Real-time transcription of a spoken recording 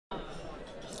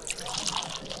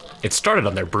It started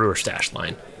on their brewer stash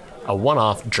line, a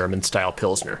one-off German-style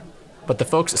Pilsner. But the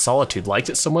folks at Solitude liked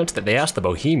it so much that they asked the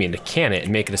Bohemian to can it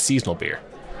and make it a seasonal beer.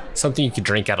 Something you could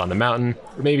drink out on the mountain,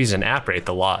 or maybe as an apres at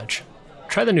the lodge.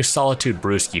 Try the new Solitude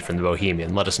Brewski from the Bohemian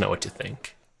and let us know what you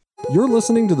think. You're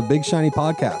listening to the Big Shiny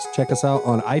Podcast. Check us out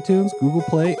on iTunes, Google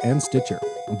Play, and Stitcher.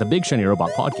 The Big Shiny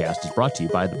Robot Podcast is brought to you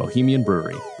by the Bohemian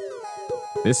Brewery.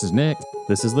 This is Nick.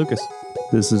 This is Lucas.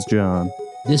 This is John.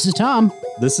 This is Tom.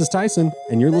 This is Tyson,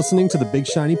 and you're listening to the Big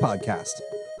Shiny Podcast.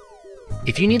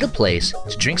 If you need a place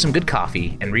to drink some good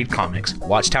coffee and read comics,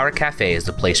 Watchtower Cafe is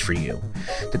the place for you.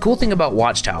 The cool thing about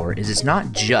Watchtower is it's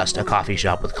not just a coffee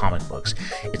shop with comic books.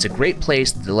 It's a great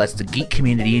place that lets the geek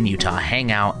community in Utah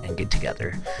hang out and get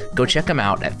together. Go check them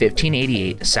out at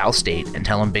 1588 South State and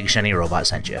tell them Big Shiny Robot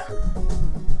sent you.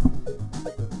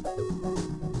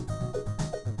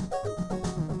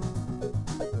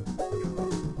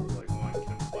 Like one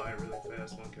can fly really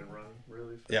fast, one can run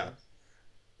really fast. Yeah.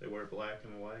 They wear black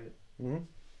and white. Mm-hmm.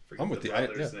 Forget I'm with the you.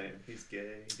 brother's name. He's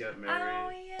gay. He got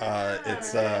married. Oh, yeah.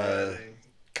 It's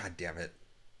God damn it,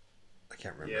 I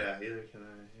can't remember. Yeah, either can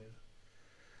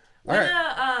I. All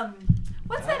right.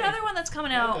 What's that other one that's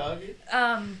coming out?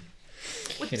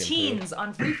 With teens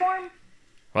on Freeform?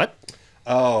 What?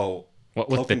 Oh, What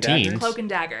with Cloak the and Dagger? teens? Cloak and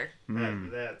Dagger.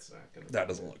 That's not gonna. that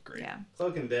doesn't look great. Yeah.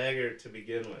 Cloak and Dagger to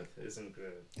begin with isn't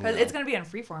good. But it's going to be on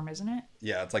Freeform, isn't it?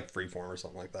 Yeah, it's like Freeform or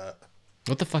something like that.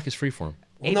 What the fuck is Freeform?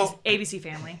 Well, no, ABC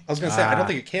Family. I was gonna say I don't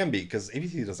think it can be because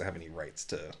ABC doesn't have any rights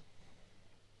to.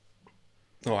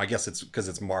 No, I guess it's because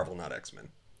it's Marvel, not X-Men.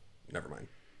 Never mind.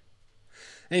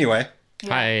 Anyway,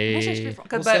 Hi. I think it's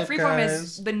Freeform. What's But up, Freeform guys?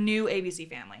 is the new ABC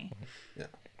Family.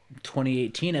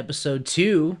 2018 episode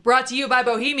 2. Brought to you by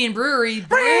Bohemian Brewery. Brewski.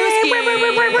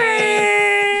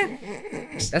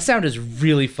 That sound is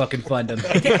really fucking fun to me.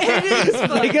 It is fun.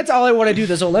 Like, that's all I want to do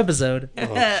this whole episode.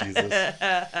 oh Jesus.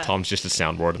 Tom's just a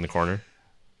soundboard in the corner.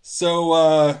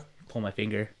 So, Pull my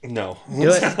finger. no. Do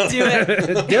it. Do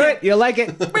it. Do it. You'll like it.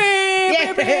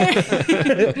 Yeah.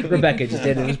 Rebecca just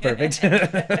did it. It was perfect.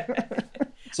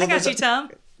 So I got there's you, Tom.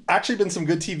 actually been some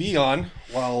good TV on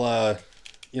while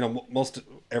most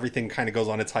everything kind of goes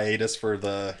on its hiatus for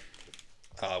the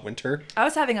winter. I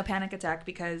was having a panic attack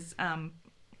because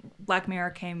Black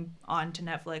Mirror came on to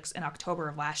Netflix in October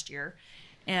of last year.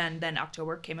 And then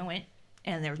October came and went,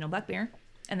 and there was no Black Mirror.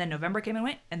 And then November came and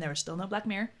went, and there was still no Black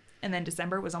Mirror. And then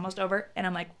December was almost over, and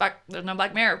I'm like, fuck, there's no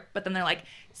Black Mirror. But then they're like,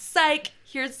 psych,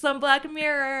 here's some Black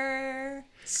Mirror.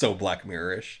 So Black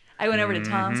Mirror-ish. I went over to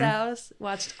Tom's house,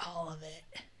 watched all of it.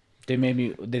 They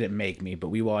didn't make me, but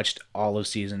we watched all of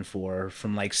season 4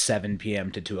 from like 7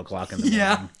 p.m. to 2 o'clock in the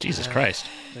morning. Jesus Christ.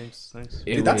 Thanks.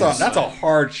 It Dude, that's was- a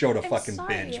hard show to I'm fucking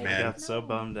sorry, binge, I I man. got so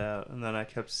bummed out, and then I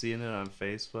kept seeing it on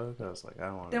Facebook. I was like, I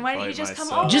don't want to. Then why didn't you just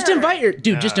come over? Just invite your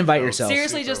dude. Just Yeah, invite no. yourself.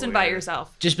 Seriously, just super invite weird.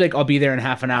 yourself. Just be like, I'll be there in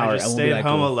half an hour. I just and we'll stayed be like,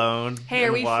 home cool. alone. Hey, are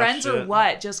and we watched friends or it.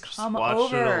 what? Just come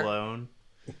Watched over. it alone.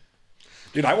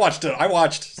 Dude, I watched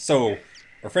so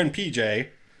our friend PJ,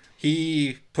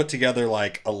 he put together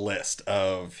like a list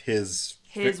of his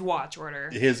Watch order.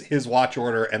 his watch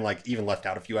order and like even left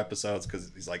out a few episodes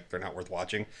because he's like they're not worth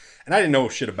watching, and I didn't know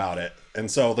shit about it, and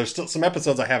so there's still some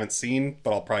episodes I haven't seen,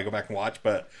 but I'll probably go back and watch.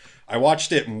 But I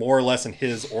watched it more or less in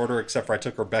his order, except for I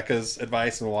took Rebecca's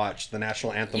advice and watched the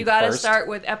national anthem. You got to first. start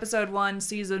with episode 1,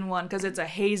 season 1, because it's a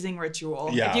hazing ritual.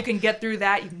 Yeah. If you can get through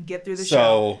that, you can get through the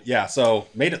show. So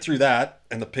made it through that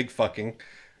and the pig fucking,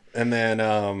 and then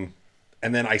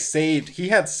I saved. He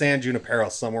had San Junipero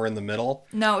somewhere in the middle.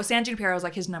 No, San Junipero is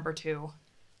like his number 2.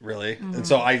 Really? Mm-hmm. And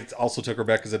so I also took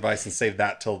Rebecca's advice and saved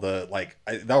that till that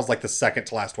was like the second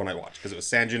to last one I watched because it was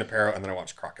San Junipero and then I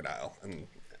watched Crocodile, and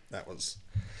that was.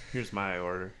 Here's my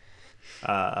order.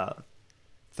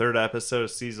 Third episode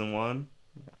of season 1.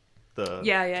 The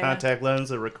Yeah. contact lens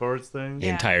that records things. The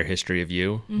entire history of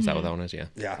you. Is that what that one is? Yeah.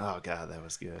 Yeah. Oh god, that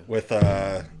was good. With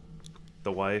The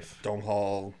wife. Dome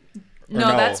Hall.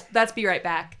 No, that's Be Right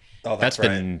Back. Oh, That's right.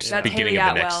 been That's beginning Haley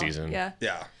of the next Atwell. season. Yeah.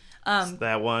 Yeah.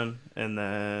 That one, and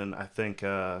then I think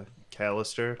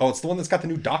Callister, Oh, it's the one that's got the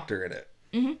new doctor in it.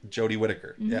 Mm-hmm. Jodie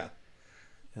Whittaker. Yeah.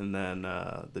 and then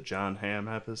the John Hamm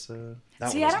episode.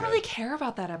 That See, one I was don't good. really care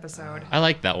about that episode. I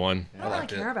like that one. I don't really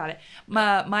liked care it. about it.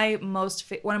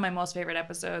 One of my most favorite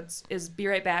episodes is Be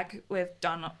Right Back with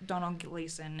Donald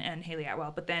Gleason and Haley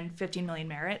Atwell. But then 15 Million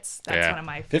Merits. That's Yeah. one of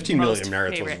my 15 most Million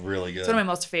Merits favorite. was really good. It's one of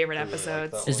my most favorite Really liked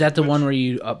episodes. that Is that the one where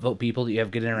you upvote people that you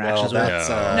have good No, interactions with? that's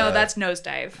No, that's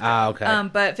Nosedive. Ah, okay.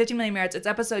 But 15 Million Merits, it's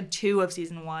episode 2 of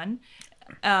season 1.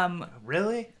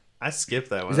 Really? I skipped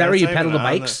that one. Is that where That's you not pedal even the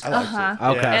on bikes? I liked it.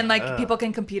 Okay. Yeah. And like people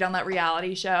can compete on that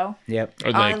reality show. Yep. Or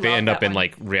I like they love end up that in one.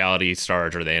 like reality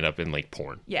stars, or they end up in like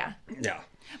porn. Yeah. Yeah.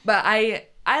 But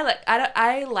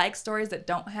I like stories that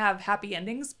don't have happy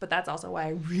endings, but that's also why I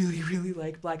really, really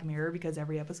like Black Mirror, because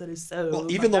every episode is so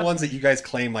Well, even the ones that you guys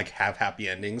claim like have happy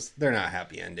endings, they're not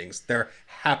happy endings. They're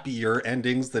happier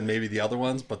endings than maybe the other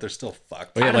ones, but they're still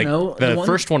fucked. But yeah, I don't like know. the The one-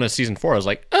 first one of season 4, I was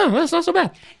like, oh, that's not so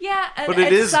bad. Yeah, and But it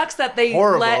it is sucks that they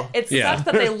horrible. Yeah. sucks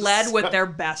that they led with their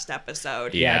best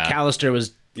episode. Yeah, Callister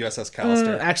was USS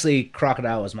Callister. actually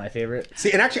Crocodile was my favorite.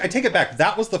 See, and actually, I take it back.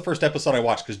 That was the first episode I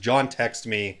watched because John texted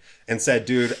me and said,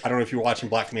 dude, I don't know if you're watching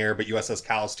Black Mirror, but USS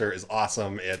Callister is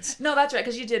awesome. It's No, that's right,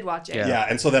 because you did watch it. yeah.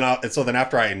 And so then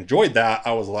after I enjoyed that,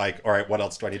 I was like, all right, what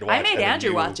else do I need to watch? I made And then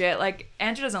Andrew you- watch it. Like,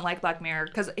 Andrew doesn't like Black Mirror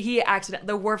because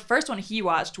first one he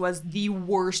watched was the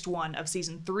worst one of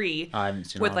season 3 I haven't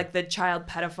seen with all. like the child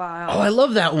pedophile. Oh, I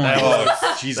love that one.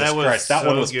 Oh, Jesus That was Christ. That so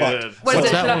one was good. fucked. Was So- it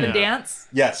Shut that Up one? and Dance?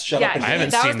 Yes, shut Yeah, up and I dance.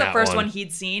 haven't that seen was the that first one. one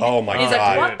he'd seen. Oh my and he's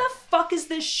God. like, what the fuck is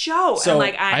this show? So- and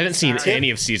like, I haven't seen sorry. any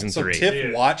of season So 3.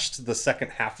 Tiff watched the second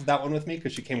half of that one with me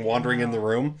because she came wandering in the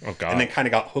room Oh, God. and then kind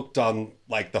of got hooked on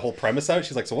like the whole premise of it.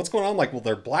 She's like, so what's going on? I'm like, well,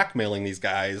 they're blackmailing these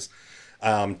guys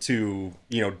to,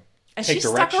 And take she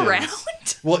stuck directions.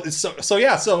 around. Well,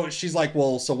 so she's like,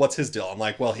 well, so what's his deal? I'm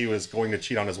like, well, he was going to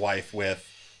cheat on his wife with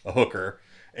a hooker.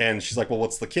 And she's like, well,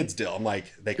 what's the kid's deal? I'm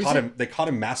like, they caught him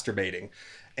masturbating.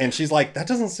 And she's like, that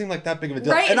doesn't seem like that big of a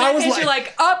deal. Right? And in I that was case, like, you're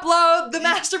like, upload the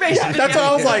masturbation video. that's what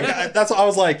I was like. That's what I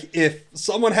was like. If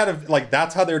someone had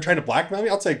that's how they were trying to blackmail me,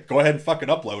 I'd say go ahead and fucking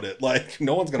upload it. Like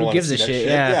no one's gonna Who want to gives see a that shit? shit.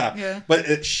 Yeah. Yeah.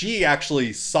 But she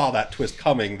actually saw that twist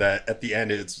coming. That at the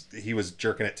end, he was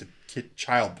jerking it to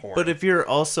child porn. But if you're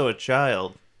also a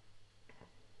child,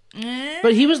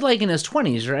 But he was like in his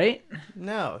 20s, right?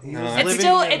 no, he No, was It's living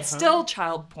still in- it's still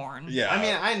child porn. yeah, I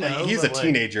mean, I know, Like, he's a but, like-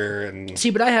 teenager, and See,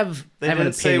 but I have They an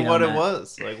didn't say opinion what on it that.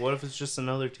 was. Like, what if it's just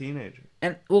another teenager?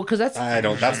 And well, because that's I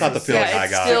don't. That's not the feeling Yeah, I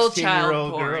it's got. still 16-year-old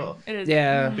child porn. girl. It is.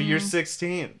 yeah. But you're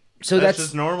 16. So that's that's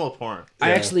just normal porn. I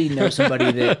Yeah. actually know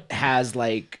somebody that has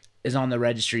is on the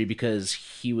registry because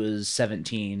he was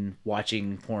 17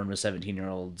 watching porn with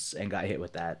 17-year-olds and got hit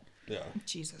with that, Yeah.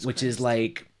 Jesus. which Christ. is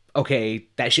like, okay,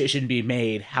 that shit shouldn't be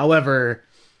made. However,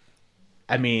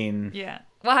 I mean, Yeah.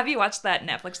 Well, have you watched that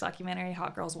Netflix documentary,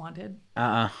 Hot Girls Wanted?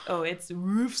 Oh, it's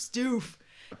roof stoof.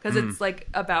 Because it's like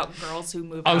about girls who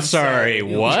move. I'm on sorry, set.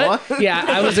 what? yeah,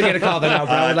 I wasn't gonna call that out,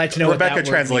 but I would like to know what Rebecca that word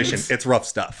translation. means. It's rough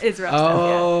stuff. It's rough stuff. Yeah.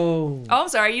 Oh, Oh, I'm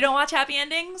sorry. You don't watch happy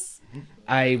endings?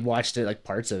 I watched it like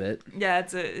parts of it. Yeah,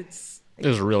 it's. It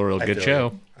was a real I good feel show.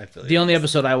 you. I feel The you. only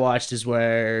episode I watched is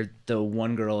where the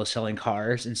one girl is selling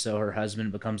cars, and so her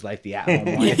husband becomes like the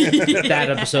at-home wife. That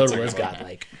episode was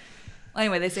godlike.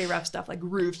 Anyway, they say rough stuff like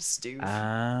roof stoof.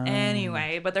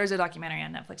 Anyway, but there's a documentary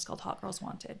on Netflix called Hot Girls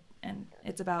Wanted, and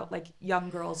it's about like young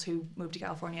girls who moved to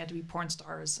California to be porn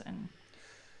stars, and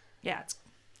yeah,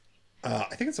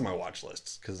 I think it's on my watch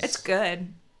list because it's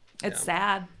good. It's Yeah.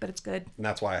 sad, but it's good. and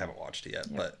that's why I haven't watched it yet.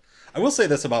 But I will say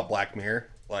this about Black Mirror: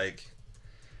 like,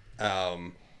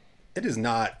 it is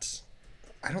not.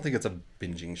 I don't think it's a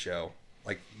binging show.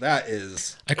 Like that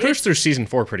is. I cruised through season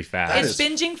 4 pretty fast. It's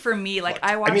binging for me. Like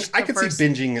I watched. I the could first... see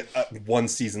binging one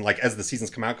season like as the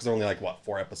seasons come out because they're only like what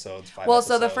 4 episodes, 5. Well,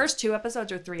 so the episodes. first 2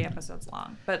 episodes are 3 episodes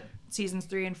long, but seasons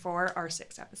 3 and 4 are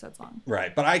 6 episodes long.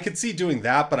 Right, but I could see doing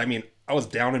that. But I mean, I was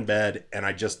down in bed and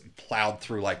I just plowed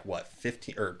through like what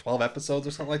 15 or 12 episodes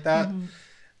or something like that.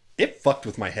 It fucked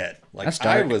with my head. Like That's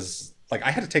I dark. was like I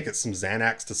had to take some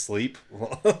Xanax to sleep.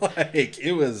 Like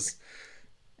it was.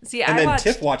 See, And I then watched.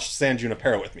 Tiff watched San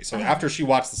Junipero with me. So after she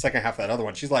watched the second half of that other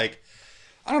one, she's like,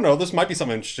 I don't know, this might be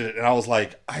something interesting. And I was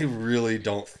like, I really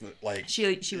don't like. She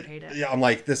would hate it. Yeah, I'm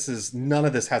like, none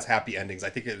of this has happy endings. I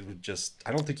think it would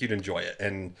I don't think you'd enjoy it.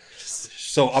 And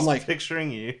so I'm like, Picturing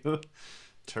you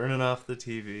turning off the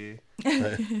TV,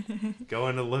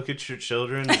 going to look at your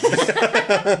children, and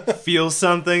just feel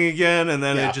something again, and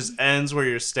then Yeah. it just ends where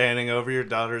you're standing over your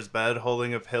daughter's bed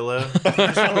holding a pillow for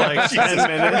like 10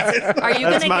 minutes. Are you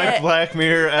That's gonna my get? Black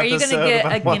Mirror Are you episode. gonna get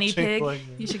about a guinea watching pig? Black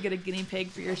Mirror. You should get a guinea pig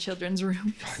for your children's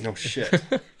room. no shit.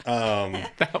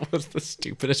 That was the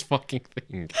stupidest fucking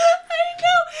thing.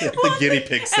 The guinea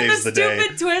pig saves the day.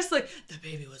 stupid twist, like the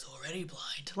baby was already blind.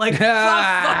 Like,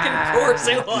 fucking course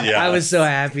it was. Yeah. I was so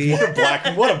happy. What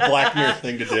a Black Mirror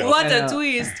thing to do. What I a know.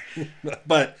 twist!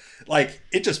 But like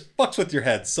it just fucks with your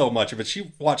head so much. But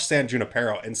she watched San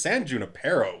Junipero, and San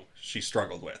Junipero she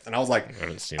struggled with, and I was like,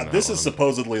 haven't seen that this one. is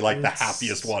supposedly like the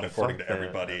happiest one according to Fuck that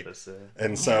everybody. episode.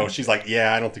 And so she's like,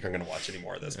 yeah, I don't think I'm going to watch any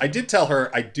more of this. I did tell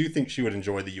her I do think she would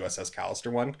enjoy the USS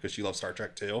Callister one because she loves Star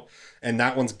Trek too, and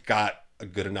that one's got a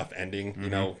good enough ending. You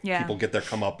know, Yeah. people get their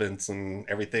comeuppance and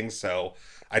everything. So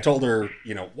I told her,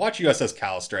 watch USS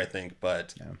Callister. I think,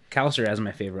 but Callister has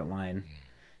my favorite line.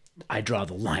 I draw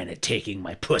the line at taking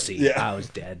my pussy. Yeah. I was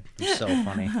dead. It was so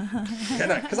funny.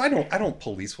 Because I don't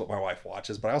police what my wife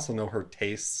watches, but I also know her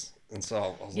tastes, and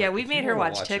so I was Yeah, like, we if made you her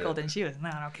wanna watch Tickled, it- and she was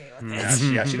not okay with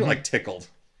it. Yeah, she didn't like Tickled.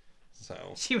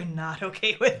 So She was not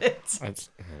okay with it.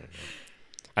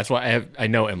 That's why I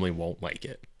know Emily won't like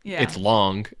it. Yeah. It's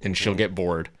long and she'll get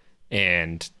bored.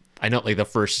 And I know like the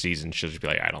first season she'll just be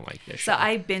like, I don't like this So show.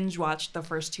 I binge watched the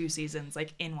first 2 seasons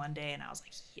like in one day, and I was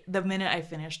like, the minute I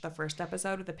finished the first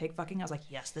episode with the pig fucking, I was like,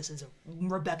 yes, this is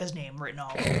Rebecca's name written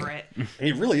all over it. and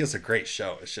it really is a great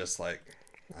show. It's just like,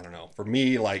 I don't know. For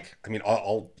me, like, I mean,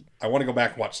 I want to go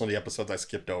back and watch some of the episodes I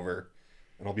skipped over,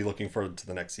 and I'll be looking forward to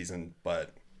the next season.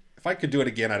 But if I could do it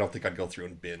again, I don't think I'd go through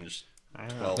and binge.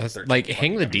 12, That's, 13 like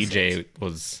Hang the fucking DJ episodes.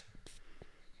 was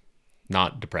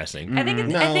not depressing. I think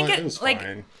No, it was like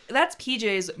fine. that's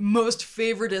PJ's most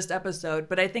favoritist episode,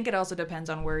 but I think it also depends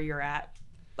on where you're at,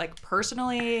 like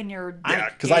personally in your Yeah,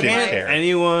 'cause I didn't dating care. life.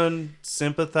 Anyone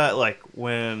sympathize like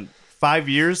when 5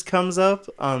 years comes up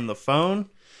on the phone,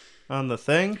 on the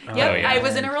thing? Yep, Oh, yeah. I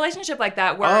was in a relationship like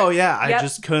that where Oh yeah, I Yep.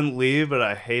 just couldn't leave, but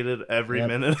I hated every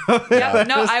minute of it. Yep,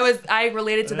 no, I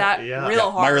related to that Yeah. real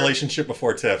hard. My relationship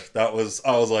before Tiff, I was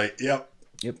like, yep.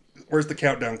 Where's the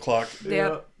countdown clock?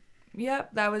 Yep,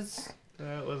 that was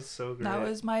That was so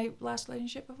great. my last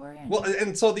relationship before. Yeah. Well,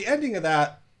 and so the ending of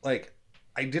that, like,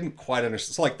 I didn't quite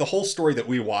understand. So, like, the whole story that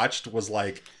we watched was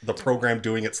like the program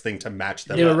doing its thing to match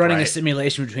them. They were up, running a right?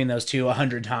 simulation between those two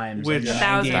 100 times. Which- and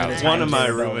 1,000 98 times. One of times my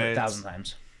they were built roommates- 1,000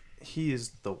 times. He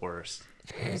is the worst.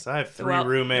 So I have The 3 the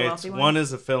roommates. wealthy One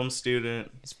is a film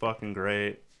student. He's fucking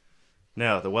great.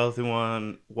 No, the wealthy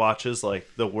one watches like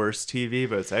the worst TV,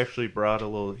 but it's actually brought a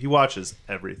little. He watches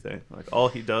everything. Like all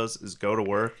he does is go to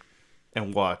work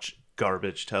and watch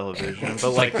garbage television.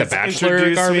 But Like The it's Bachelor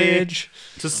introduced me garbage.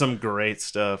 to some great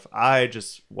stuff. I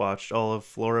just watched all of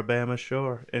Floribama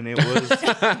Shore, and it was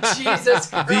Jesus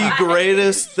Christ. the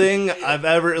greatest thing I've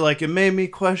ever. Like it made me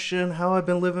question how I've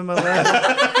been living my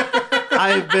life.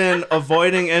 I've been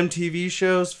avoiding MTV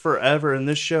shows forever, and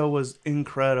this show was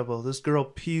incredible. This girl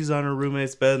pees on her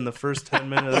roommate's bed in the first 10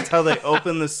 minutes. That's how they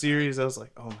open the series. I was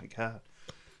like, oh my God.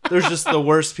 There's just the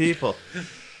worst people.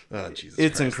 Oh, Jesus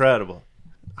It's Christ. incredible.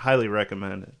 Highly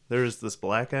recommend it. There's this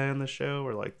black guy on the show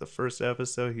where, like, the first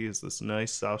episode, he is this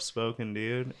nice, soft-spoken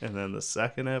dude. And then the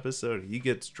second episode, he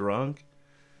gets drunk.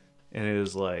 And it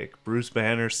is like Bruce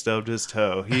Banner stubbed his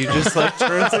toe. He just like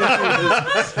turns into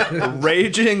this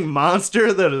raging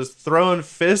monster that is throwing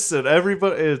fists at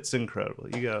everybody. It's incredible.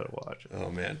 You gotta watch it. Oh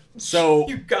man. So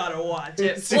You gotta watch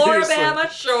it. Seriously. Floribama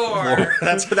Shore.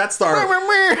 that's our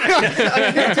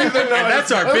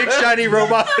that's our big shiny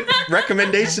robot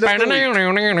recommendation of the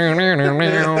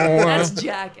week. That's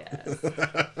Jackass.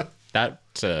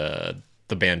 That's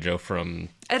the banjo from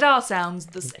It all sounds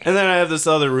the same. And then I have this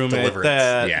other roommate Deliverance.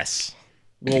 that yes.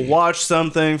 will watch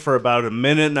something for about a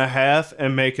minute and a half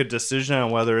and make a decision on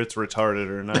whether it's retarded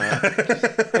or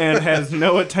not, and has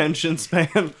no attention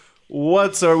span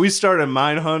whatsoever. We started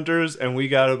Mindhunters and we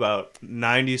got about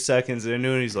 90 seconds into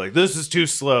it. And he's like, "This is too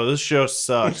slow. This show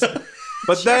sucks."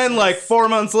 But then, like 4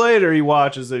 months later, he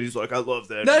watches it. He's like, "I love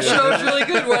that That show." show's really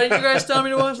good. Why didn't you guys tell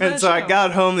me to watch that And so show? I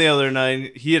got home the other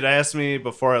night. He had asked me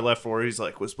before I left for. He's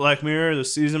like, "Was Black Mirror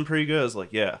this season pretty good?" I was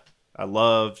like, "Yeah." I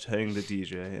loved Hang the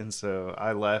DJ, and so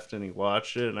I left and he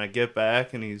watched it. And I get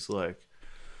back and he's like,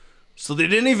 "So they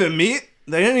didn't even meet?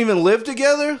 They didn't even live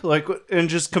together?" Like, and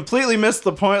just completely missed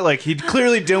the point. Like he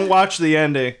clearly didn't watch the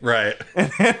ending Right.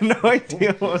 and had no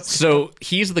idea what was. So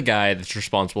he's the guy that's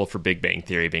responsible for Big Bang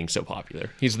Theory being so popular.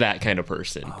 He's that kind of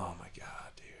person. Oh my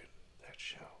god, dude, that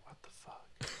show! What the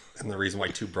fuck? And the reason why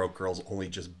Two Broke Girls only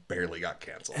just barely got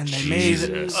canceled. And they made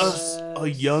Jesus. us a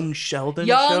Young Sheldon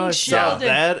Young show. I saw Sheldon.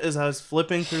 that as I was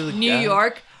flipping through the New guide.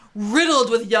 York,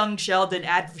 riddled with Young Sheldon Oh,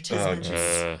 advertisements.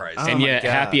 Jesus Christ. and Oh my yet God.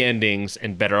 happy endings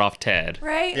and Better Off Ted.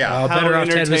 Right? Yeah. Oh, How Better Off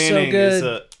Ted was so entertaining is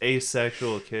good. a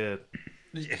asexual kid?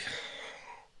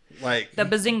 Like, The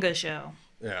Bazinga Show.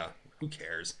 yeah. Who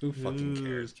cares? Who fucking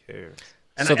cares? Who cares?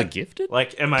 And So I- The Gifted?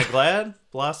 Like, am I glad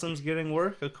Blossom's getting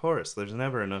work? Of course. There's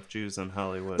never enough Jews in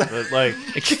Hollywood. But, like,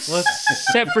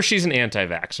 Except for she's an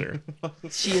anti-vaxxer.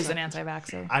 She is an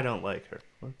anti-vaxxer. I don't like her.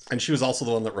 And she was also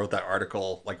the one that wrote that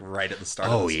article, like, right at the start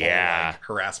of Oh, this yeah. whole, like,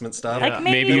 harassment stuff. Like,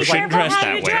 Maybe maybe you be shouldn't careful dress how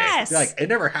that you way. dress. Yeah, like, it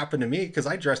never happened to me because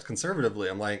I dressed conservatively.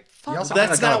 I'm like, you also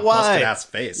That's kinda got not a why. busted ass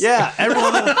face. Yeah,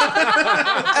 everyone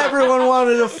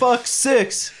wanted to fuck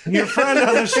Six, your friend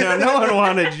on the show. No one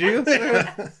wanted you.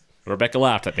 Rebecca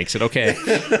laughed. That makes it okay.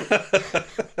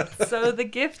 So The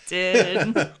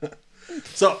Gifted.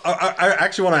 So I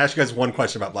actually want to ask you guys one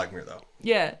question about Black Mirror, though.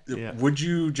 Yeah. Yeah. Would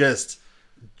you just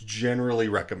generally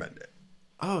recommend it?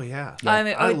 Oh yeah, I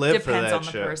mean, I it live for depends that on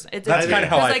the show. person. It That's depends, kinda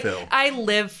how I 'cause, feel. I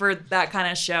live for that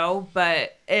kind of show,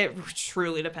 but it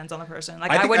truly depends on the person.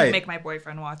 Like, I I think wouldn't I- make my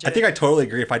boyfriend watch it. I think I totally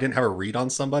agree. If I didn't have a read on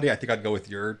somebody, I think I'd go with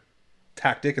your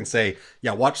tactic and say,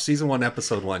 yeah, watch season 1,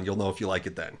 episode 1. You'll know if you like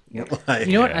it then. Like,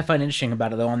 You know what I find interesting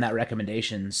about it, though, on that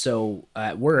recommendation? So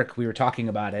at work, we were talking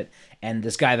about it, and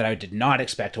this guy that I did not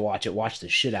expect to watch it watched the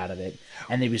shit out of it.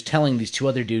 And he was telling these 2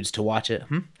 other dudes to watch it.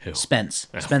 Spence.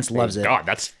 Spence loves it. God,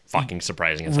 that's fucking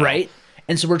surprising as hell. Right?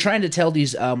 And so we're trying to tell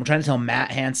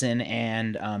Matt Hansen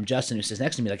and Justin, who sits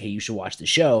next to me, like, hey, you should watch the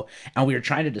show. And we were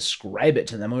trying to describe it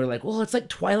to them. We were like, well, it's like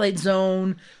Twilight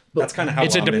Zone. But That's kind of how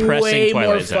It's a I'm in. depressing way more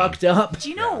Twilight Zone. fucked up. Do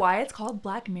you know why it's called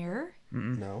Black Mirror?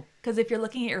 No. Because if you're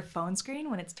looking at your phone screen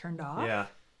when it's turned off, Yeah.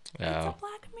 it's a Oh.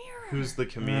 Black Mirror. Who's the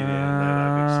comedian that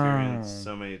I've experienced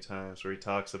so many times where he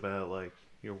talks about like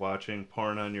you're watching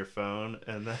porn on your phone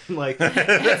and then like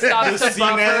It stops the to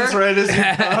scene ends buffer. right as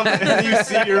you come and you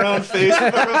see your own face in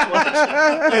the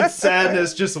reflection and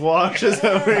sadness just washes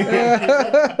over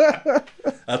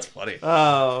you. That's funny.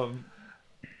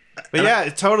 But yeah,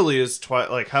 it totally is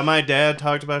like how my dad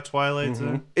talked about Twilight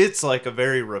Zone. It's like a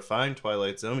very refined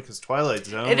Twilight Zone because Twilight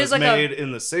Zone It is was like made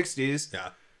in the 60s Yeah.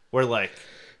 where like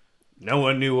no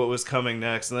one knew what was coming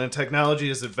next. And then technology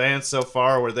has advanced so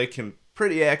far where they can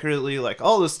pretty accurately, like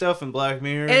all the stuff in Black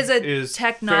Mirror It is a is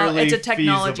technology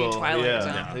feasible. Twilight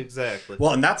Yeah, Zone. exactly.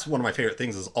 Well, and that's one of my favorite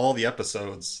things is all the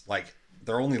episodes, like,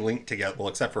 they're only linked together, well,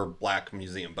 except for Black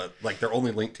Museum, but, like, they're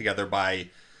only linked together by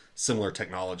similar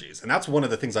technologies. And that's one of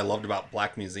the things I loved about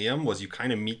Black Museum was you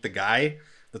kind of meet the guy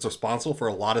that's responsible for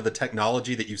a lot of the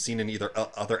technology that you've seen in either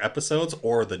other episodes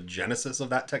or the genesis of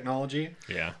that technology.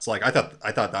 Yeah. So, like, I thought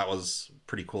that was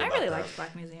pretty cool. I about really that. liked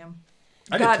Black Museum.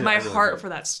 I did God, too. my I really heart did. for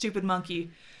that stupid monkey.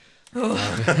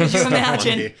 Oh, could you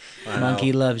imagine? Monkey. I know.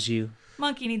 Monkey loves you.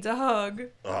 Monkey needs a hug.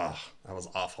 Ugh, that was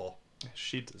awful.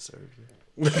 She deserved it.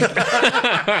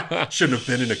 Shouldn't have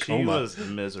been in a She coma. was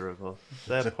miserable.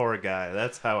 That poor guy.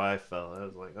 That's how I felt. I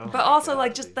was like, oh. But my also, God,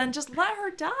 like, dude. just let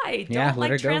her die. Yeah, Don't let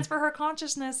her like go. transfer her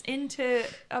consciousness into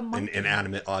a An monkey.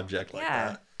 inanimate object like Yeah.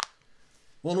 that.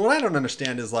 Well, and what I don't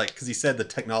understand is like because he said the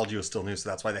technology was still new, so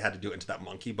that's why they had to do it into that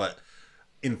monkey. But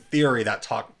in theory, that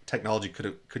technology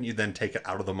couldn't you then take it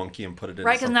out of the monkey and put it in?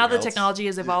 Right, because now the else? technology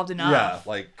has evolved enough. Yeah,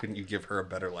 like couldn't you give her a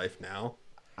better life now?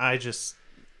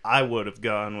 I would have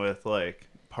gone with like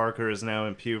Parker is now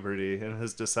in puberty and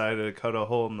has decided to cut a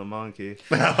hole in the monkey.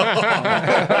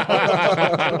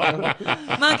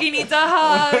 Monkey needs a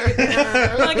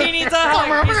hug. Monkey needs a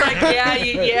hug. He's like,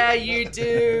 yeah, you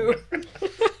do.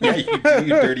 Yeah, you do, you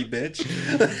dirty bitch.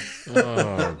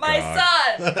 My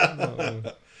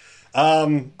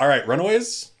son. All right,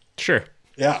 Runaways. Sure.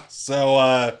 Yeah,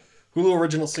 so Hulu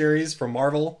original series from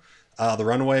Marvel, The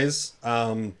Runaways.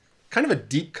 Kind of a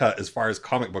deep cut as far as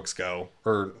comic books go,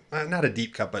 or not a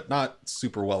deep cut, but not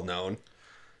super well known.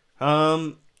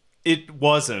 It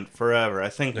wasn't forever. I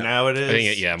think now it is. I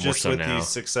think more just so with now. the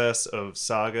success of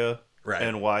Saga Right.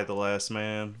 and Why the Last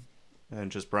Man,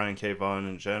 and just Brian K. Vaughan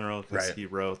in general, because Right. he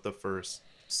wrote the first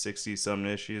 60-some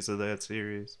issues of that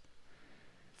series,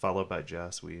 followed by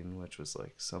Joss Whedon, which was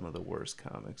like some of the worst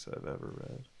comics I've ever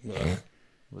read. It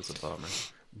was a bummer.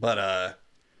 But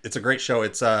it's a great show.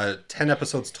 It's 10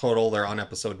 episodes total. They're on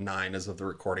episode 9 as of the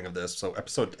recording of this. So I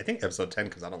think episode 10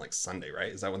 comes out on like Sunday,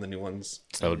 right? Is that when the new ones?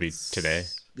 That would be today.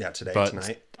 Yeah, today, But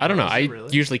tonight. I don't know. Is I it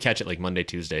really? usually catch it like Monday,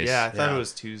 Tuesdays. Yeah, I thought Yeah. it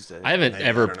was Tuesday. I haven't Maybe,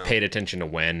 ever I don't know. paid attention to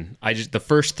when. The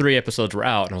first 3 episodes were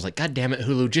out, and I was like, God damn it,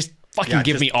 Hulu, just fucking Yeah,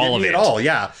 give just me all of it. all,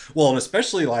 yeah. Well, and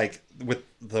especially like with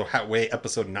the way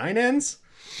episode 9 ends,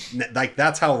 like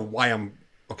that's why I'm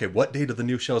okay. What day do the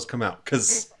new shows come out?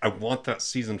 Because I want that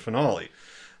season finale.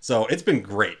 So it's been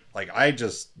great. Like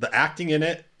the acting in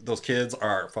it, those kids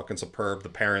are fucking superb. The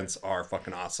parents are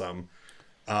fucking awesome.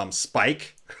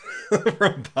 Spike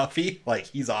from Buffy, like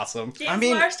he's awesome. James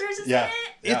mean, Marsters is Yeah, in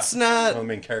it? It's one not. of the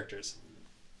main characters.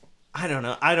 I don't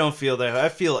know. I don't feel that. I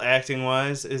feel acting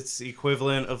wise, it's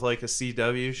equivalent of like a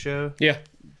CW show, Yeah.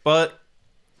 but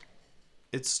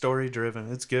it's story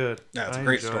driven. It's good. Yeah, it's a I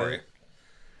great enjoy story. it.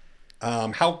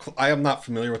 I am not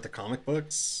familiar with the comic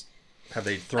books. Have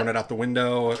they thrown it out the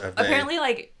window? Have they... Apparently,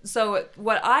 like, so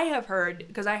what I have heard,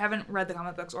 because I haven't read the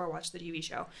comic books or watched the TV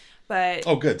show, but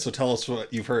Oh, good. So tell us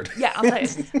what you've heard. yeah, I'll tell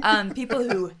you. People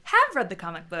who have read the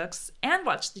comic books and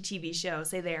watched the TV show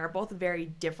say they are both very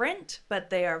different, but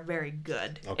they are very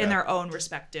good Okay. in their own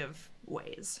respective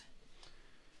ways.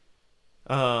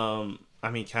 I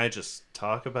mean, can I just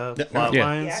talk about Yeah. plot Yeah.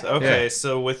 lines? Yeah. Okay, Yeah.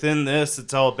 so within this,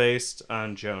 it's all based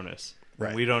on Jonas.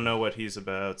 Right. We don't know what he's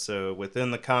about. So within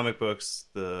the comic books,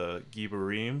 the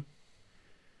Gibborim,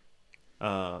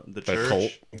 the church,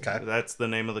 cult. Okay. that's the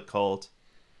name of the cult.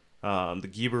 The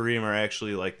Gibberim are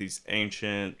actually like these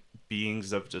ancient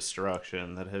beings of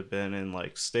destruction that have been in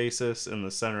like stasis in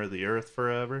the center of the earth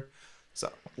forever.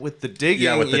 So with the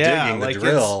digging, digging, the like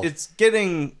drill. it's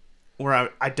getting where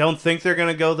I don't think they're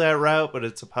gonna go that route, but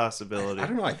it's a possibility. I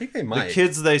don't know. I think they might. The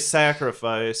kids they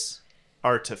sacrifice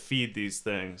are to feed these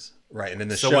things. Right, and in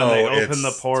the So show, when they open it's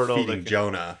the portal, feeding they can-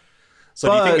 Jonah. So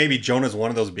do you But- think maybe Jonah's one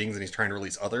of those beings and he's trying to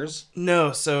release others?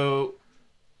 No, so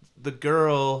the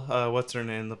girl, what's her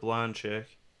name, the blonde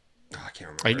chick. Oh, I can't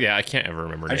remember. I can't ever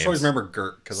remember I names. just always remember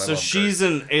Gert because I So love she's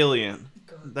Gert. an alien.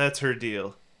 That's her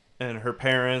deal. And her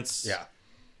parents, Yeah,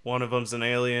 one of them's an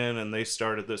alien, and they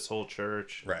started this whole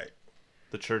church, right.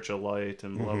 the Church of Light,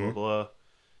 and blah, Mm-hmm. blah, blah.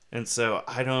 And so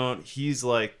he's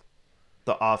like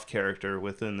the off character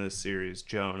within this series,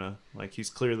 Jonah. Like, he's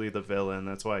clearly the villain.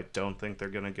 That's why I don't think they're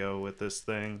going to go with this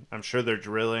thing. I'm sure they're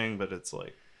drilling, but it's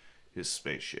like his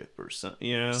spaceship or something,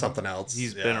 you know? Something else.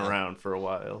 He's been yeah. around for a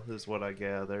while, is what I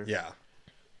gather. Yeah.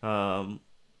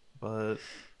 But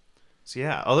so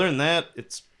yeah, other than that,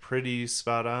 it's pretty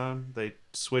spot on. They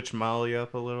switch Molly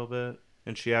up a little bit,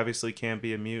 and she obviously can't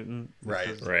be a mutant. Right.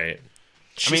 because- Right.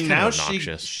 I mean, She's now kind of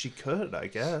obnoxious. she could, I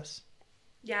guess.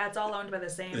 Yeah, it's all owned by the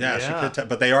same. Yeah, she Yeah. could,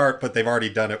 but they've already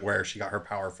done it where she got her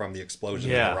power from the explosion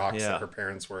in Yeah, the rocks yeah. that her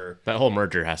parents were. That whole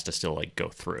merger has to still like go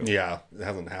through. Yeah, it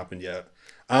hasn't happened yet.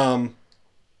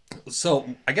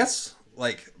 So I guess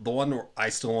like the one I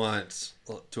still want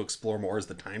to explore more is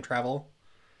the time travel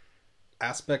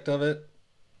aspect of it.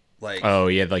 Like, Oh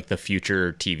yeah, like the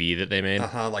future TV that they made.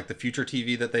 like the future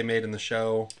TV that they made in the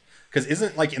show. Because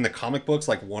isn't like in the comic books,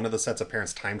 like one of the sets of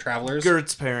parents time travelers?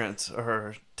 Gert's parents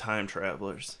are time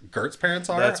travelers. Gert's parents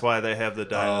are. That's why they have the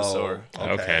dinosaur. Oh,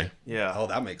 Okay. Yeah. Oh,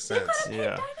 that makes sense.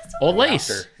 Yeah. Oh, Lace.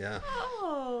 After, yeah.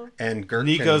 Oh. And Gert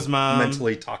Nico's can mom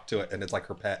mentally talk to it, and it's like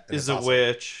her pet. And Is it's a awesome.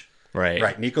 witch. Right.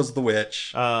 Right. Nico's the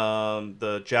witch.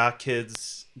 The jock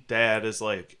kid's dad is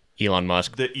like Elon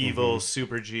Musk. the evil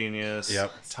super genius.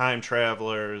 Yep. Time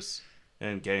travelers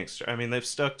and gangster. I mean, they've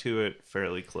stuck to it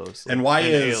fairly closely. and why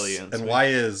is aliens? and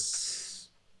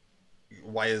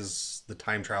why is the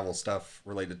time travel stuff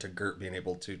related to Gert being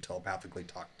able to telepathically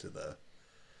talk to the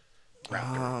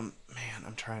raptor? Man,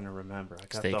 I'm trying to remember. I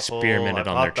got they the experimented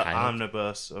whole, on I their bought the child.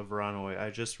 omnibus of Runaway. I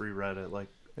just reread it like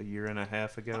a year and a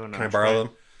half ago. And Can I borrow them?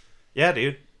 Yeah,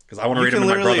 dude. Because I want to You read can them.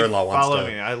 And my literally brother-in-law wants follow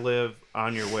to. me. I live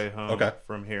on your way home Okay.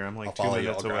 from here. I'm I'll like 2 follow you.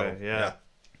 minutes I'll grab away. them. Yeah.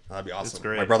 That'd be awesome.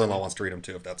 great. My brother-in-law wants to read them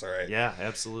too, if that's all right. Yeah,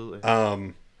 absolutely.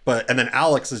 But and then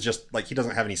Alex is just like he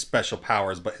doesn't have any special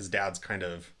powers, but his dad's kind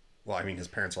of his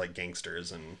parents are like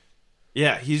gangsters and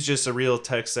Yeah, he's just a real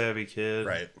tech savvy kid.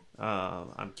 right.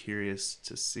 I'm curious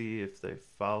to see if they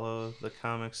follow the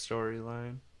comic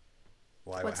storyline.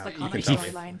 Why, What's the you comic can tell me.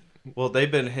 storyline? Well,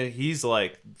 he's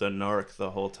like the narc the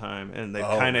whole time, and they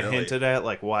Oh, kind of really? hinted at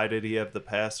like why did he have the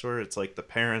password? It's like the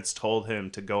parents told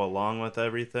him to go along with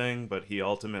everything, but he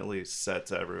ultimately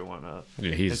sets everyone up.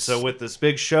 Yeah, And so with this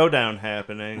big showdown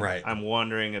happening, Right. I'm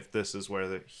wondering if this is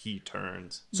where he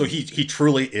turns. So he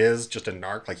truly is just a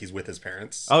narc, like he's with his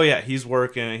parents. Oh yeah, he's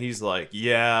working. He's like,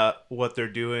 yeah, what they're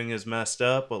doing is messed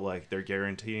up, but like they're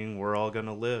guaranteeing we're all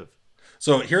gonna live.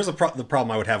 So here's the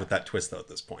problem I would have with that twist though at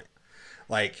this point.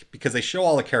 Like, because they show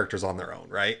all the characters on their own,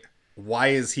 right? Why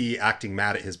is he acting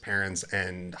mad at his parents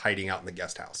and hiding out in the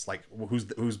guest house? Like,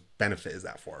 whose benefit is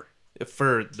that for?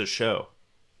 For the show,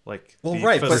 like Well, the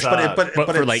right, facade. but but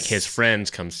for it's- like his friends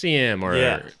come see him or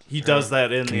yeah, he does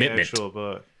that in the commitment. actual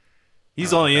book.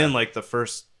 He's only in like the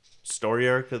first story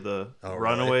arc of the Oh,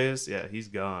 really? Runaways. Yeah, he's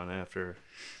gone after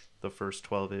the first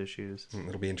 12 issues.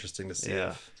 It'll be interesting to see.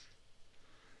 Yeah.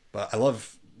 But I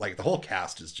love like the whole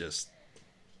cast is just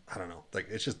I don't know, like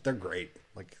it's just they're great,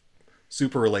 like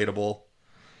super relatable.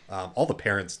 All the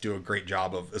parents do a great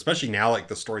job of, especially now, like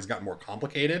the story's gotten more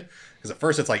complicated. Because at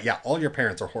first it's like, yeah, all your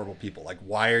parents are horrible people. Like,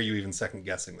 why are you even second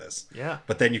guessing this? Yeah.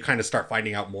 But then you kind of start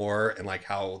finding out more and like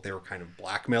how they were kind of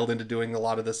blackmailed into doing a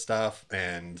lot of this stuff.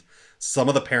 And some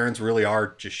of the parents really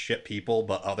are just shit people,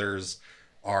 but others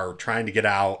are trying to get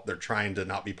out. They're trying to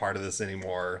not be part of this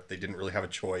anymore. They didn't really have a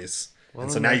choice. Well,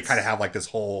 and so now you that's- kind of have like this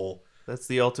whole, That's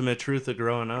the ultimate truth of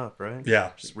growing up, right?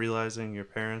 yeah, Just realizing your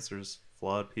parents are just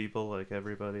flawed people like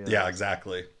everybody else. yeah,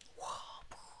 exactly.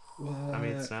 I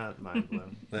mean, it's not mind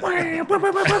blowing. But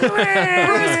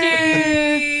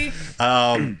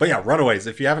yeah, Runaways.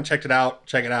 If you haven't checked it out,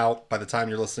 check it out. By the time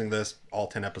you're listening to this, all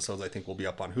 10 episodes I think will be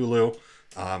up on Hulu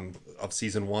of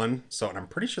season 1. So, and I'm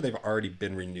pretty sure they've already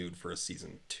been renewed for a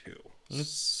season 2.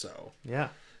 So Yeah.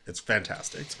 it's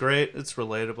fantastic. It's great. It's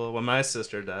relatable. When my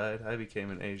sister died, I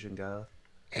became an Asian goth,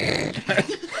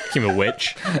 became a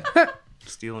witch.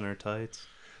 stealing her tights.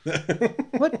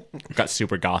 Got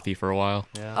super gothy for a while.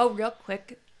 Yeah. Oh, real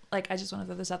quick. I just want to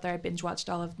throw this out there. I binge watched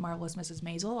all of Marvelous Mrs.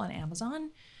 Maisel on Amazon.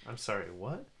 I'm sorry,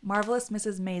 what? Marvelous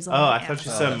Mrs. Maisel. Oh, on I thought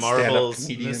you Amazon. said Marvel's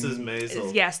stand-up Mrs. comedian.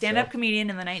 Maisel. Yeah, stand-up comedian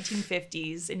in the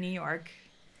 1950s in New York.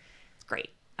 It's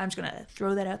great. I'm just gonna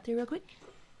throw that out there real quick.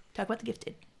 Talk about The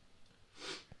Gifted.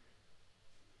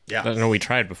 Yeah. I don't know. We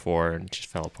tried before and it just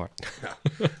fell apart.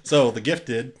 So The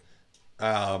Gifted.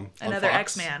 On Another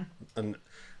Fox, X-Man. and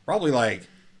probably like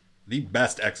the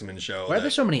best X-Men show. Why are that-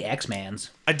 there so many X-Mans?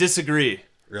 I disagree.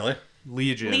 Really?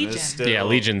 Legion Legion. is still Yeah,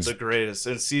 Legion's- the greatest,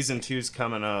 and season 2's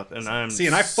coming up, and I'm See,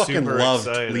 and I fucking super loved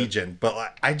excited. Legion,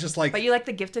 but I just like. But you like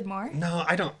The Gifted more? No,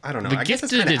 I don't know. The I guess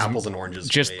it's Gifted kind of is apples and oranges.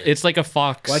 for Just me. it's like a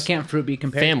Fox Why can't fruit be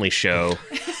compared? family show.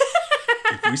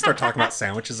 If we start talking about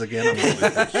sandwiches again, I'm gonna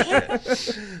lose my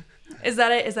shit. Is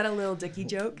that a Lil Dicky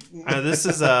joke? This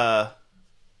is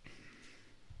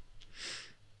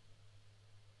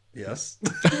Yes.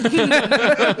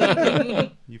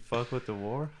 you fuck with the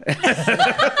war.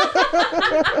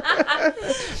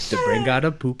 To bring out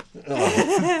a poop.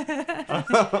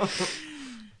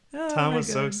 Tom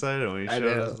was so excited when he I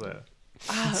showed know. us that.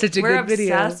 Such a We're good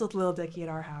video. obsessed with Lil Dicky at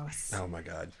our house. Oh my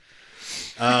god.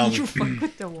 You fuck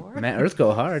with the war. Man, Earth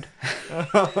go hard.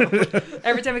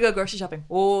 Every time we go grocery shopping,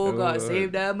 gotta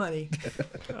save that money.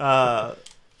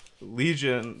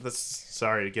 Legion. That's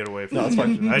sorry to get away from. No, that's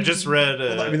fine. I just read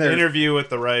an Well, I mean, there's- interview with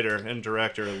the writer and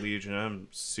director of Legion. I'm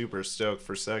super stoked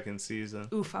for second season.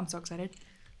 Oof, I'm so excited.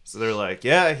 So they're like,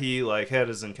 yeah, he like had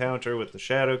his encounter with the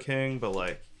Shadow King, but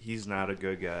like he's not a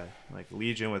good guy. Like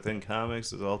Legion within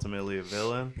comics is ultimately a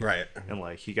villain, Right. and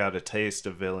like he got a taste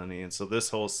of villainy, and so this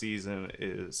whole season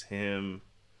is him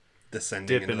Descending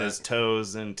dipping into his that.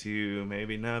 toes into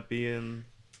maybe not being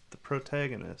the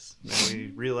protagonist. Now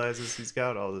he realizes he's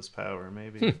got all this power.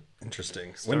 Maybe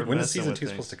Interesting. Start When is messing season with 2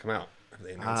 things. supposed to come out? Have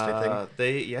they announced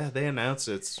anything? they announced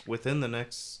it's within the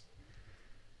next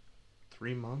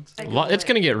 3 months. It's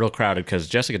going to get real crowded because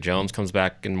Jessica Jones comes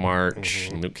back in March.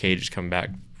 And Luke Cage is coming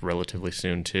back relatively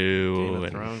soon too. Game of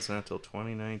and- Thrones not until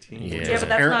 2019. Yeah. Yeah, but that's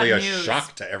Apparently not a news.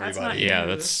 shock to That's everybody. not Yeah,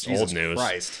 news. that's Jesus old news.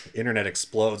 Christ. Internet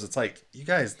explodes. It's like, you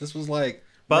guys, this was like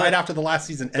But right after the last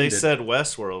season They ended. said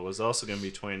Westworld was also going to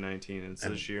be 2019. It's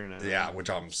this year now. Yeah, which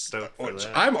I'm Stoked for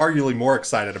that. I'm arguably more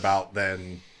excited about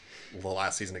than the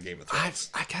last season of Game of Thrones.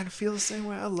 I kind of feel the same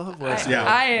way. I love I-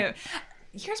 Yeah.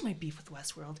 Here's my beef with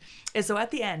Westworld. Is so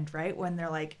at the end, right, when they're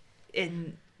like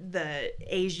in the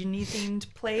Asian-y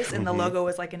themed place and the logo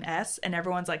is like an S and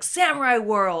everyone's like Samurai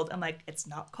World. I'm like, it's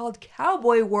not called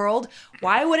Cowboy World.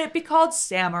 Why would it be called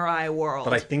Samurai World?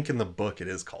 But I think in the book it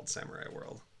is called Samurai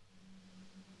World.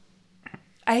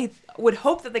 I would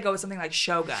hope that they go with something like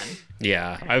Shogun.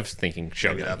 Yeah, I was thinking Maybe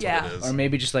Shogun. that's Yeah. what it is. Or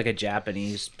maybe just like a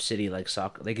Japanese city like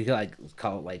They could like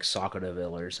call it like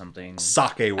Sokodaville or something.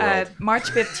 Sake World. March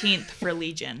 15th for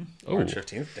Legion. March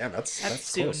 15th. Damn, that's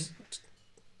soon. close.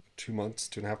 2 months,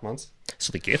 2.5 months.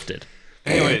 So The Gifted.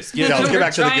 Anyways, Yeah, let's get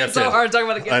back to the Trying Gifted. so hard to talk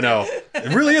about the Gifted. I know.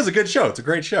 It really is a good show. It's a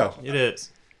great show. it is.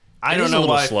 I It don't is a know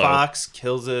little why slow. Fox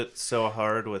kills it so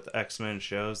hard with X-Men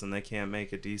shows and they can't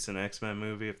make a decent X-Men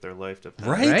movie if their life depends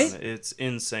Right? on it. It's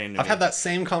insane to I've me. had that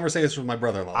same conversation with my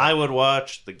brother-in-law. I would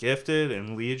watch The Gifted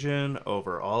and Legion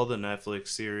over all the Netflix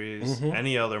series,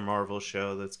 any other Marvel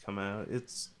show that's come out.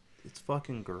 It's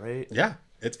fucking great. Yeah,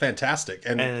 it's fantastic.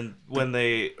 And when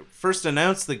they first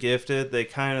announced The Gifted, they're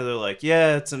like,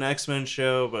 yeah, it's an X-Men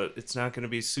show, but it's not going to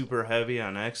be super heavy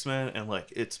on X-Men. And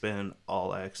like, it's been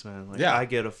all X-Men. Like, Yeah. I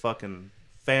get a fucking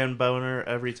fan boner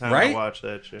every time Right? I watch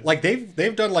that shit. like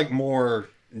they've done like more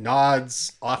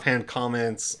nods, offhand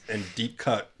comments, and deep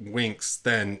cut winks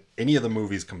than any of the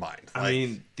movies combined. I Like,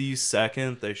 mean, the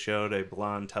second they showed a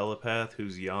blonde telepath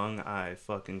who's young, I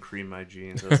fucking creamed my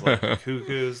jeans. I was like,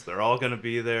 cuckoos, they're all going to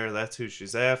be there. That's who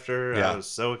she's after. Yeah. I was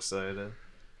so excited.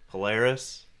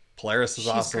 Polaris. Polaris is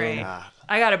She's awesome. great. God.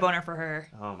 I got a boner for her.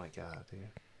 Oh my God,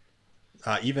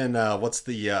 dude. Even what's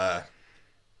the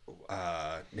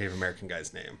Native American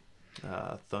guy's name?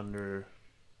 Thunder.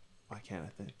 Why can't I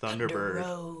think? Thunderbird.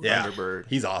 Road. Yeah, Thunderbird.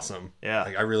 He's awesome. Yeah.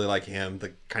 like, I really like him.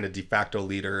 The kind of de facto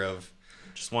leader of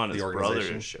Just want The his brother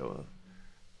organization. to show up.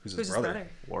 who's Who's his his brother. brother?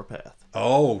 Warpath.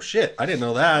 Oh shit! I didn't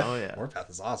know that. Oh, yeah. Warpath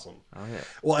is awesome. Oh yeah.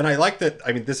 Well, and I like that.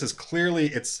 I mean, this is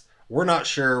clearly we're not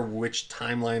sure which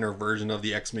timeline or version of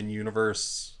the X-Men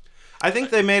universe. I think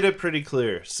they made it pretty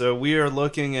clear. So we are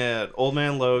looking at Old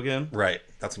Man Logan. Right.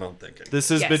 That's what I'm thinking. This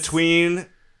is Yes. between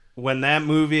when that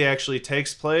movie actually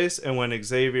takes place and when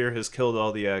Xavier has killed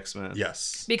all the X-Men.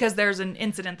 Yes. Because there's an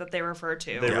incident that they refer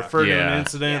to. They Yeah. refer to Yeah. an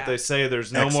incident. Yeah. They say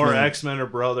there's no more X-Men. X-Men or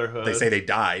Brotherhood. They say they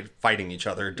died fighting each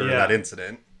other during Yeah. that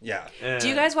incident. Yeah. And Do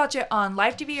you guys watch it on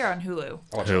Live TV or on Hulu?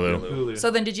 I watched Hulu. Hulu. Hulu. So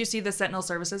then, did you see the Sentinel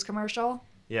Services commercial?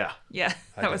 Yeah. Yeah,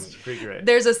 that was pretty great.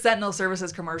 There's a Sentinel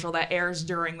Services commercial that airs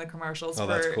during the commercials. Oh,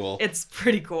 that's cool. It's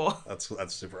pretty cool. That's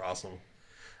super awesome.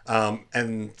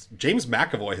 And James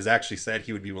McAvoy has actually said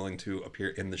he would be willing to appear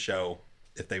in the show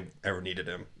if they ever needed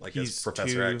him, like as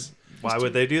Professor X. Why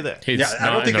would they do that? He's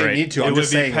I don't think they need to. It I'm would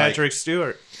just be saying, Patrick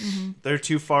Stewart. They're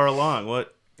too far along.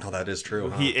 What? Oh, that is true.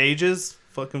 Huh? He ages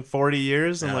fucking 40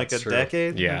 years in Yeah, like a that's true.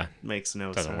 decade? Yeah. That makes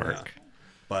no Doesn't sense. work.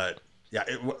 But yeah,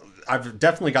 I've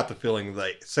definitely got the feeling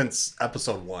like since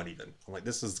episode 1, even I'm like,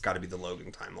 this has got to be the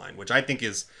Logan timeline, which I think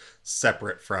is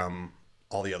separate from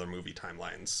all the other movie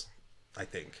timelines. I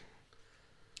think.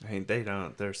 I mean, they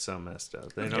don't. They're so messed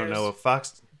up. They don't cares? know.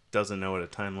 Fox doesn't know what a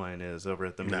timeline is over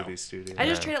at the movie studio. I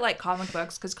just treat it like comic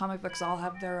books because comic books all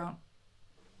have their own.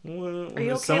 Well, Are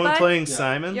you is okay, someone bud? playing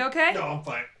Simon? You okay? No, I'm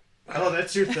fine. Oh,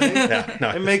 that's your thing? Yeah, no,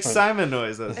 It makes it's Simon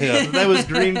noises. That was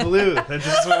green blue. That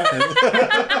just went...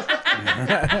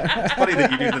 It's funny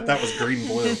that you knew that was green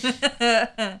blue.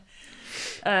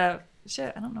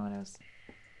 Shit, I don't know what I was.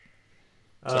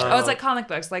 Oh, It's like comic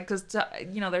books, like because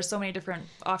there's so many different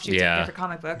offshoots Yeah. of different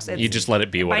comic books. You just let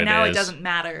it be what by it now is. it doesn't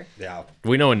matter. Yeah,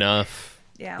 We know enough.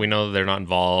 Yeah. We know they're not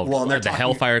involved. Well, and they're the talking-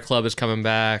 Hellfire Club is coming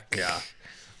back. yeah.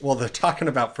 Well, they're talking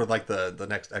about for like the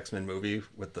next X-Men movie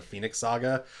with the Phoenix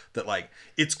Saga that like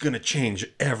it's gonna change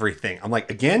everything. I'm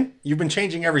like, again, you've been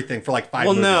changing everything for like 5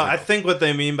 Well, movies no, now. I think what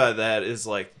they mean by that is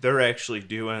like they're actually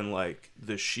doing like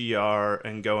the Shi'ar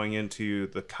and going into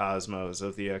the cosmos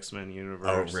of the X-Men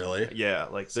universe. Oh, really? Yeah,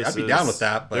 like See, this I'd be down with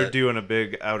that, they're but- doing a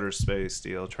big outer space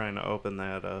deal, trying to open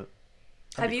that up.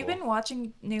 Have you been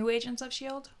watching new Agents of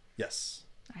Shield? Yes,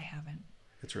 I haven't.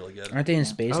 it's really good. Aren't they in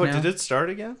space Oh, now? did it start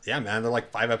again? Yeah, man, they're like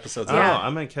 5 episodes. Oh, Yeah. in.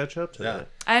 I'm gonna catch up to Yeah. that.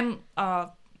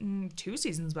 I'm 2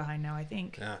 seasons behind now, I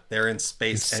think. Yeah, they're in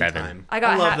space and 7. time. I I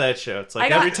got love that show. It's like I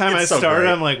got- every time I It's so start,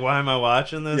 great. I'm like, why am I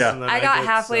watching this? Yeah. And then I got get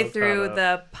halfway so through caught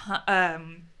up. the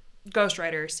Ghost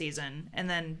Rider season, and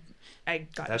then I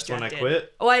got That's when distracted. I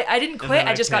quit? Oh, I didn't And quit. then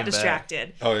I I just got came back.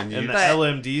 distracted. Oh, and you, And the But-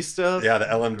 LMD stuff. yeah, the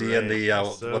LMD and Great.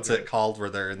 the So what's good. it called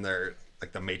where they're in their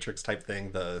like the Matrix type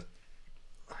thing.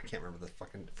 I can't remember the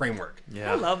fucking framework.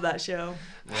 Yeah. I love that show.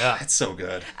 Yeah. It's so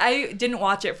good. I didn't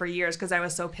watch it for years because I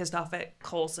was so pissed off at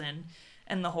Coulson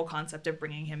and the whole concept of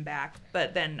bringing him back.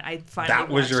 But then I finally That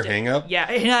was your watched it. hang up? Yeah,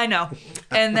 I know.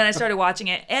 And then I started watching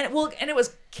it, and it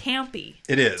was campy.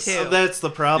 It is. Too. That's the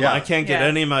problem. Yeah. I can't get Yeah.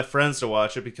 any of my friends to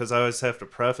watch it because I always have to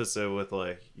preface it with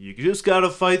like, you just got to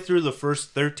fight through the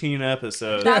first 13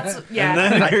 episodes. That's yeah.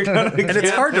 And then you're gonna And it's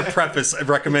hard to preface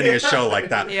recommending a show like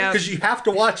that Yeah. because you have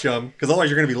to watch them because otherwise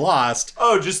you're going to be lost.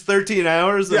 oh, just 13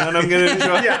 hours and Yeah. then I'm gonna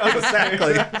enjoy it. Yeah,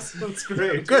 exactly. That's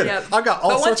great. Good. Yep. I've got all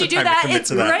But sorts once you of do time to that, commit it's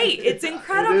to that. great. It's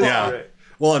incredible. Yeah. Great.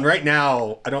 Well, and right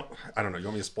now, I don't know. You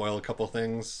want me to spoil a couple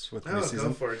things with the new Oh, season?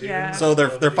 go for it, dude. Yeah. So they're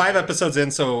 5 episodes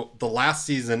in. So the last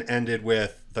season ended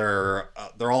with they're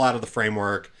all out of the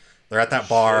framework. They're at that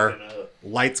bar. Shaking up.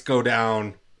 Lights go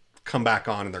down, come back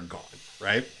on, and they're gone.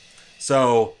 Right.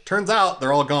 So turns out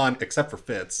they're all gone except for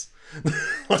Fitz.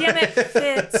 Damn it,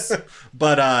 Fitz.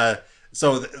 But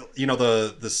so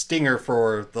the stinger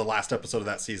for the last episode of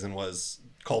that season was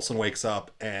Coulson wakes up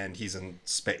and he's in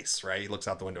space, right? He looks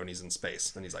out the window and he's in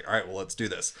space. Then he's like, all right, well, let's do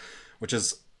this, which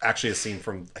is actually a scene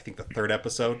from, I think, the 3rd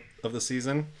episode of the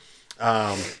season.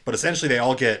 But essentially they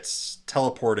all get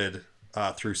teleported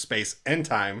through space and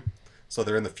time. So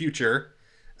they're in the future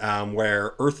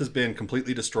where Earth has been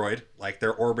completely destroyed. Like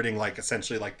they're orbiting like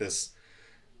essentially like this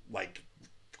like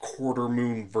quarter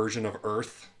moon version of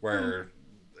Earth where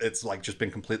it's like just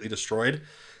been completely destroyed.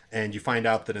 And you find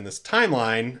out that in this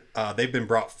timeline, they've been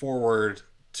brought forward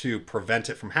to prevent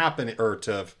it from happening or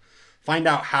to find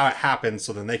out how it happened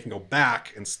so then they can go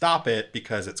back and stop it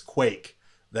because it's Quake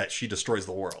that she destroys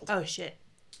the world. Oh shit.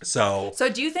 So So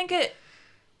do you think it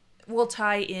will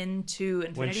tie into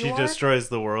Infinity When she War? destroys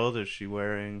the world, is she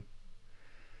wearing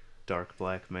dark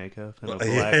black makeup and a black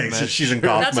yeah, mesh she's in shirt?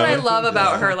 goth That's what I mode. love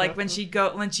about her. Like when she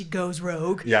goes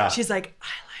rogue. Yeah. She's like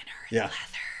eyeliner and Yeah.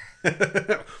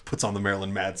 leather. Puts on the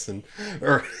Marilyn Manson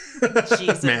or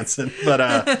Jesus. Manson. But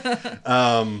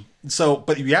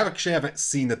but you actually haven't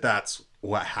seen that's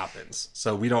what happens.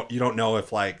 So you don't know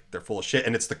if like they're full of shit,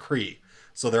 and it's the Kree.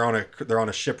 So they're on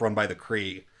a ship run by the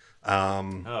Kree.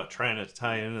 Oh, trying to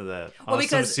tie into that Well, awesome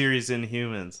because- series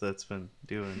Inhumans that's been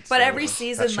doing. But so every well.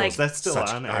 season, That like Is that still such-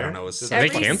 on air? I don't know, it's- Did They every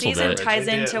canceled season it. ties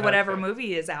They did, into whatever okay.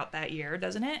 movie is out that year,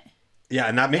 doesn't it? Yeah,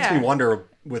 and that makes Yeah. me wonder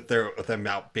with them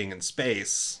out being in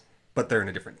space, but they're in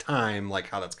a different time, like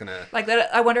how that's gonna Like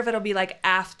that. I wonder if it'll be like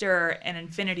after an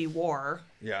Infinity War.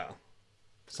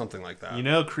 something like that. You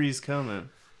know, Kree's coming.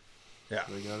 Yeah.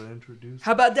 They gotta introduce.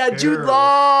 How about that, Jude Carol.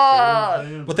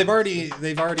 Law? But they've already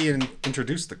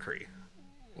introduced the Kree.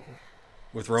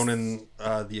 with Ronan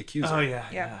the Accuser. Oh yeah.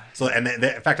 Yeah. So and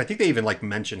in fact, I think they even like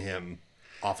mention him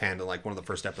offhand in like one of the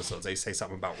first episodes. They say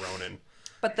something about Ronan.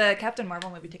 But the Captain Marvel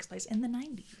movie takes place in the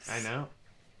 90s. I know.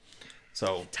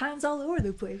 So Times all over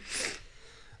the place.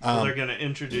 So they're gonna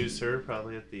introduce her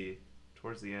probably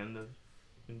towards the end of.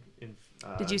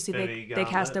 Did you see Infinity they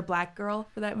cast a Gauntlet. black girl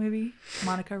for that movie?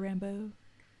 Monica Rambeau.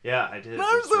 Yeah, I did.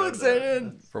 I'm just so read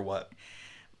excited. for what?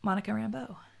 Monica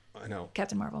Rambeau. I know,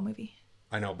 Captain Marvel movie.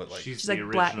 but like, She's like the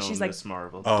black- original she's like- Miss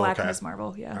Marvel. Oh, Black okay. Miss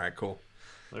Marvel, yeah. all right, cool.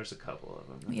 There's a couple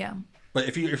of them. Yeah. But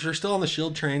if you're still on the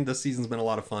Shield train, this season's been a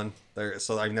lot of fun. They're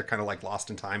kind of like lost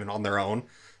in time and on their own.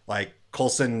 Like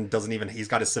Coulson he's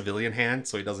got his civilian hand,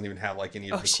 so he doesn't even have like any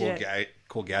of Oh, the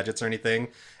cool gadgets or anything.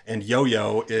 And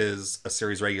Yo-Yo is a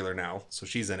series regular now, so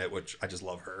she's in it, which I just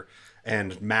love her.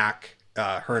 And Mac,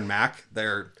 her and Mac,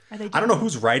 Are they I don't know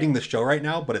who's writing the show right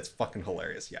now, but it's fucking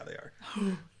hilarious. Yeah, they are.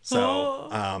 So,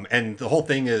 and the whole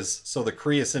thing is, so the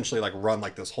Kree essentially like run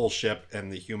like this whole ship,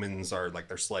 and the humans are like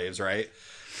their slaves, right?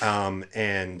 But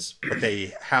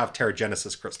they have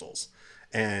Terrigenesis crystals,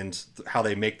 and how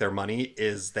they make their money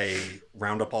is they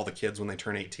round up all the kids when they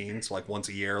turn 18. So like once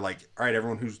a year, like, all right,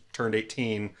 everyone who's turned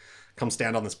 18, come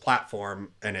stand on this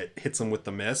platform, and it hits them with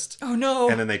the mist. Oh no.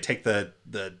 And then they take the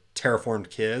terraformed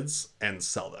kids and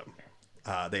sell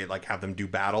them. They like have them do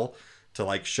battle to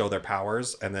like show their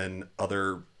powers, and then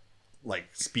other like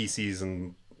species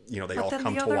and they all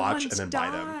come to watch and then buy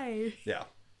them. Yeah.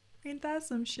 Ain't that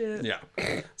some shit? Yeah.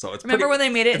 So it's Remember when they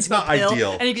made it it's into not a pill,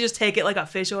 ideal. and you could just take it like a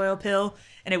fish oil pill,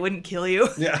 and it wouldn't kill you?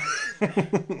 Yeah.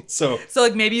 So So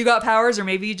like maybe you got powers, or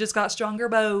maybe you just got stronger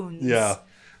bones. yeah.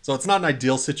 So it's not an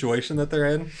ideal situation that they're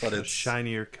in, but it's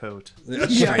Shinier coat. a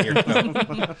shinier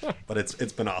coat. But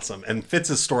it's been awesome. And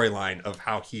Fitz's storyline of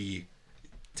how he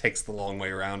takes the long way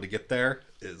around to get there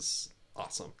is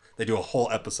awesome. They do a whole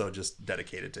episode just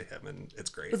dedicated to him, and it's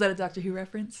great. Was that a Doctor Who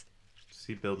reference? Does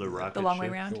he build a rocket The long way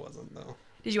ship? around? It wasn't though.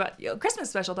 Did you watch Christmas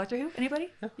special Doctor Who? Anybody?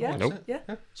 Yeah. Nope. Yeah.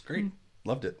 Yeah, it's great.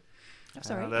 Loved it. I'm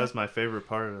sorry. That was my favorite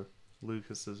part of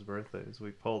Lucas's birthday. Is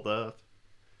we pulled up,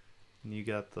 and you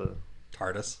got the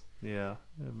TARDIS. and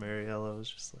Mariella was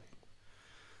just like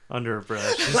under her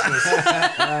breath. She's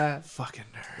just fucking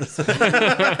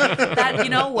nerds. That, you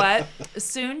know what?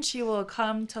 Soon she will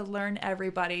come to learn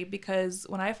everybody, because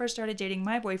when I first started dating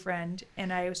my boyfriend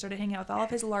and I started hanging out with all of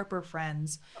his LARPer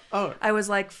friends, I was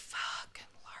like, fucking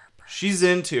LARPer. She's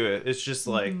into it. It's just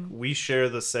like we share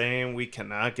the same. We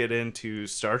cannot get into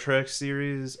Star Trek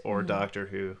series or Doctor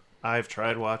Who. I've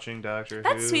tried watching Doctor Who.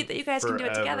 That's sweet that you guys can do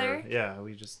it forever. together. Yeah,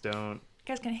 we just don't. You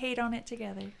guys can hate on it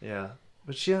together. Yeah,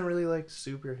 but she doesn't really like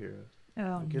superheroes.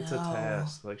 Oh, Like, it's a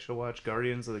task. Like, she'll watch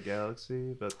Guardians of the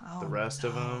Galaxy, but the rest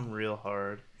of them real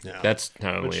hard. Yeah. That's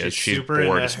not But only is she's super bored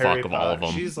into as Harry fuck of all of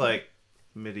Potter. them. She's like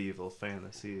medieval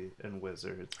fantasy and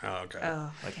wizards. Oh, okay.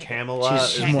 Oh, Like okay. Camelot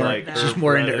She's is more, like that. her she's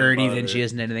more into bread and Erdy than butter. she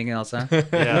is into anything else, huh?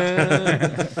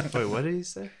 Yeah. Wait, what did he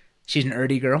say? She's an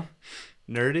Erdy girl.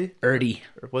 Nerdy? Erdy.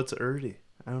 Or what's Erdy?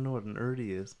 I don't know what an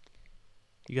Erdy is.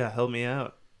 You gotta help me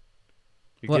out.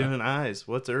 You're What? giving eyes.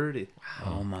 What's Erdy?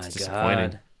 Oh my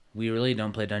disappointing. god. We really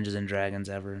don't play Dungeons and Dragons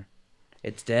ever.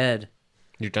 It's dead.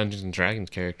 Your Dungeons and Dragons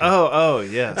character. Oh,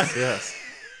 yes, yes.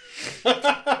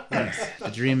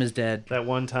 The dream is dead. That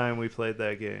one time we played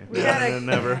that game. We gotta, And it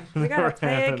never we gotta never play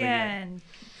happened again.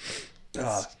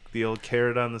 The old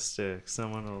carrot on the stick.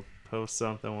 Someone will post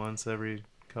something once every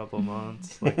couple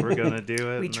months. Like, we're gonna do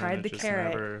it. We and then tried it the just carrot.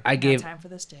 never- I Now gave time for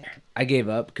the stick. I gave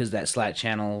up because that Slack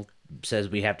channel says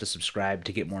we have to subscribe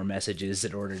to get more messages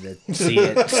in order to see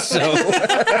it. So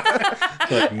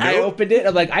I opened it.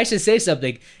 I'm like, I should say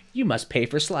something. You must pay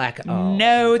for Slack. Oh,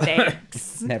 No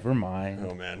thanks. never mind.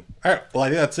 Oh man. All right. Well, I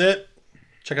think that's it.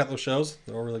 Check out those shows.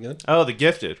 They're all really good. Oh, The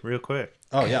Gifted, real quick.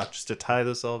 Oh yeah. Just to tie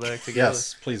this all back together.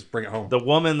 Yes. Please bring it home. The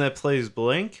woman that plays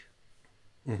Blink.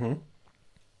 Mm-hmm.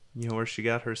 You know where she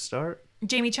got her start?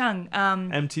 Jamie Chung.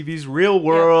 MTV's Real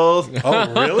World.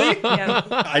 Oh really? Yeah.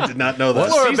 I did not know that.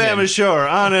 Alabama Shore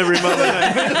on every Monday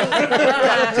night.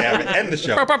 Damn it. End the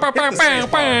show. This episode has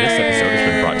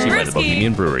been brought to you by the Brewski.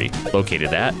 Bohemian Brewery,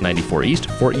 located at 94 East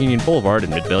Fort Union Boulevard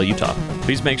in Midvale, Utah.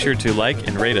 Please make sure to like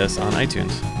and rate us on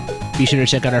iTunes. Be sure to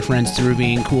check out our friends through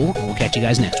being cool, and we'll catch you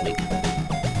guys next week.